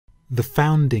The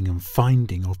founding and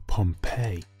finding of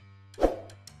Pompeii.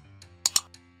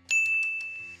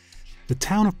 The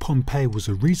town of Pompeii was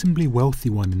a reasonably wealthy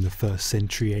one in the 1st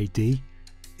century AD.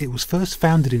 It was first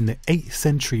founded in the 8th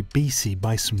century BC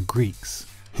by some Greeks,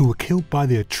 who were killed by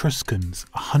the Etruscans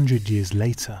 100 years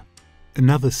later.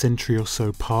 Another century or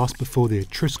so passed before the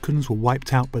Etruscans were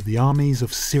wiped out by the armies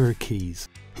of Syracuse,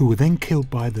 who were then killed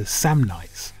by the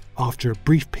Samnites after a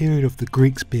brief period of the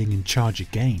Greeks being in charge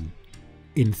again.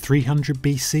 In 300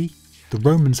 BC, the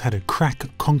Romans had a crack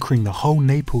at conquering the whole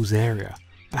Naples area,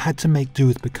 but had to make do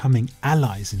with becoming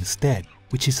allies instead,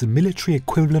 which is the military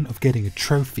equivalent of getting a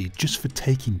trophy just for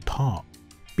taking part.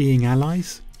 Being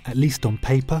allies, at least on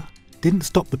paper, didn't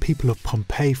stop the people of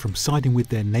Pompeii from siding with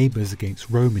their neighbours against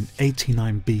Rome in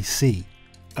 89 BC,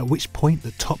 at which point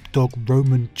the top dog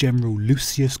Roman general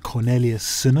Lucius Cornelius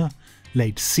Cinna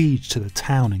laid siege to the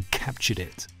town and captured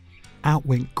it. Out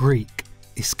went Greek,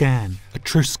 Iscan,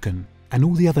 Etruscan, and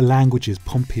all the other languages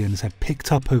Pompeians had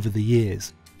picked up over the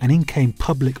years, and in came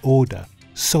public order,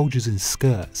 soldiers in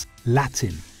skirts,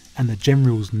 Latin, and the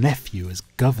general's nephew as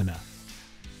governor.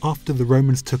 After the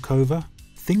Romans took over,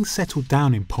 things settled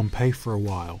down in Pompeii for a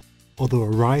while, although a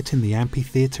riot in the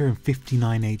amphitheatre in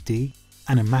 59 AD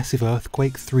and a massive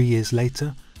earthquake 3 years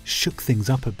later shook things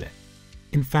up a bit.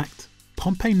 In fact,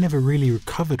 Pompeii never really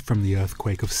recovered from the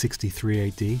earthquake of 63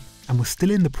 AD and was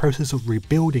still in the process of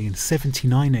rebuilding in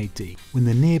 79 AD when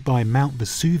the nearby Mount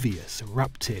Vesuvius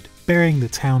erupted, burying the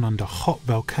town under hot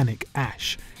volcanic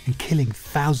ash and killing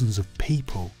thousands of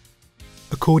people.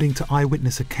 According to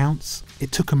eyewitness accounts,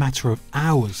 it took a matter of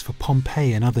hours for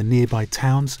Pompeii and other nearby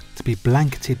towns to be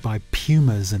blanketed by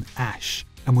pumas and ash,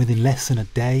 and within less than a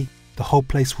day, the whole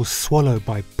place was swallowed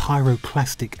by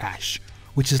pyroclastic ash,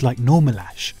 which is like normal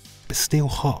ash, but still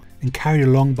hot and carried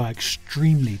along by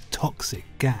extremely toxic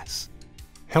gas.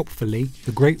 Helpfully,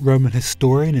 the great Roman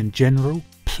historian and general,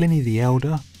 Pliny the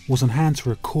Elder, was on hand to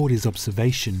record his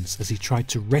observations as he tried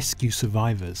to rescue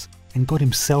survivors and got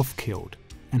himself killed,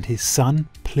 and his son,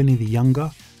 Pliny the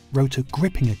Younger, wrote a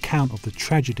gripping account of the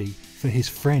tragedy for his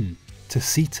friend,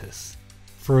 Tacitus.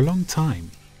 For a long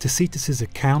time, Tacitus's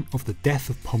account of the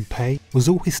death of Pompeii was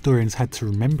all historians had to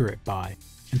remember it by,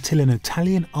 until an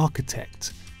Italian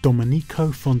architect,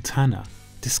 Domenico Fontana,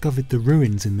 discovered the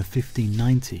ruins in the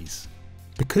 1590s.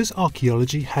 Because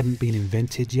archaeology hadn't been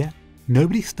invented yet,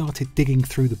 nobody started digging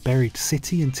through the buried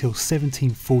city until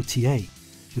 1748,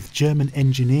 with German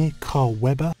engineer Carl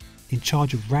Weber in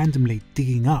charge of randomly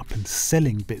digging up and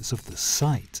selling bits of the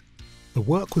site. The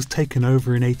work was taken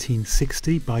over in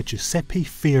 1860 by Giuseppe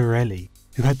Fiorelli,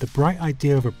 who had the bright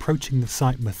idea of approaching the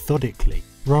site methodically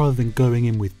rather than going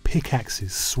in with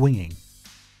pickaxes swinging.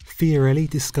 Fiorelli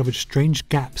discovered strange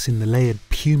gaps in the layered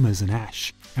pumas and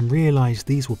ash and realised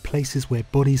these were places where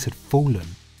bodies had fallen,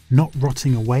 not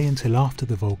rotting away until after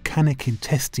the volcanic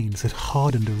intestines had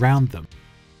hardened around them.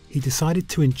 He decided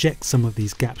to inject some of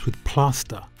these gaps with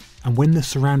plaster, and when the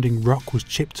surrounding rock was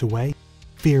chipped away,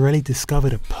 Fiorelli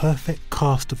discovered a perfect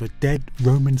cast of a dead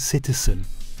Roman citizen,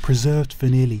 preserved for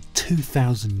nearly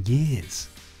 2,000 years.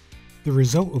 The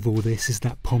result of all this is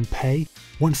that Pompeii,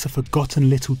 once a forgotten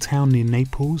little town near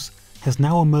Naples, has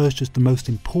now emerged as the most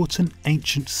important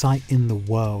ancient site in the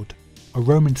world, a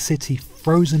Roman city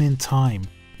frozen in time,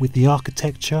 with the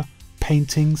architecture,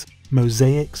 paintings,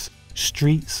 mosaics,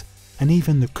 streets, and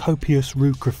even the copious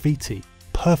rue graffiti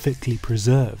perfectly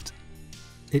preserved.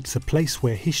 It's a place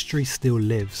where history still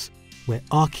lives, where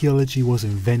archaeology was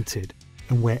invented,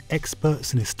 and where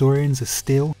experts and historians are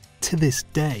still, to this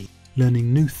day,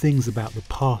 learning new things about the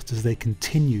past as they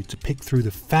continue to pick through the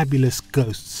fabulous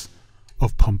ghosts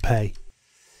of Pompeii.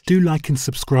 Do like and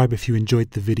subscribe if you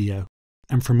enjoyed the video,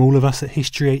 and from all of us at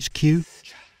History HQ,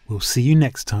 we'll see you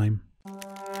next time.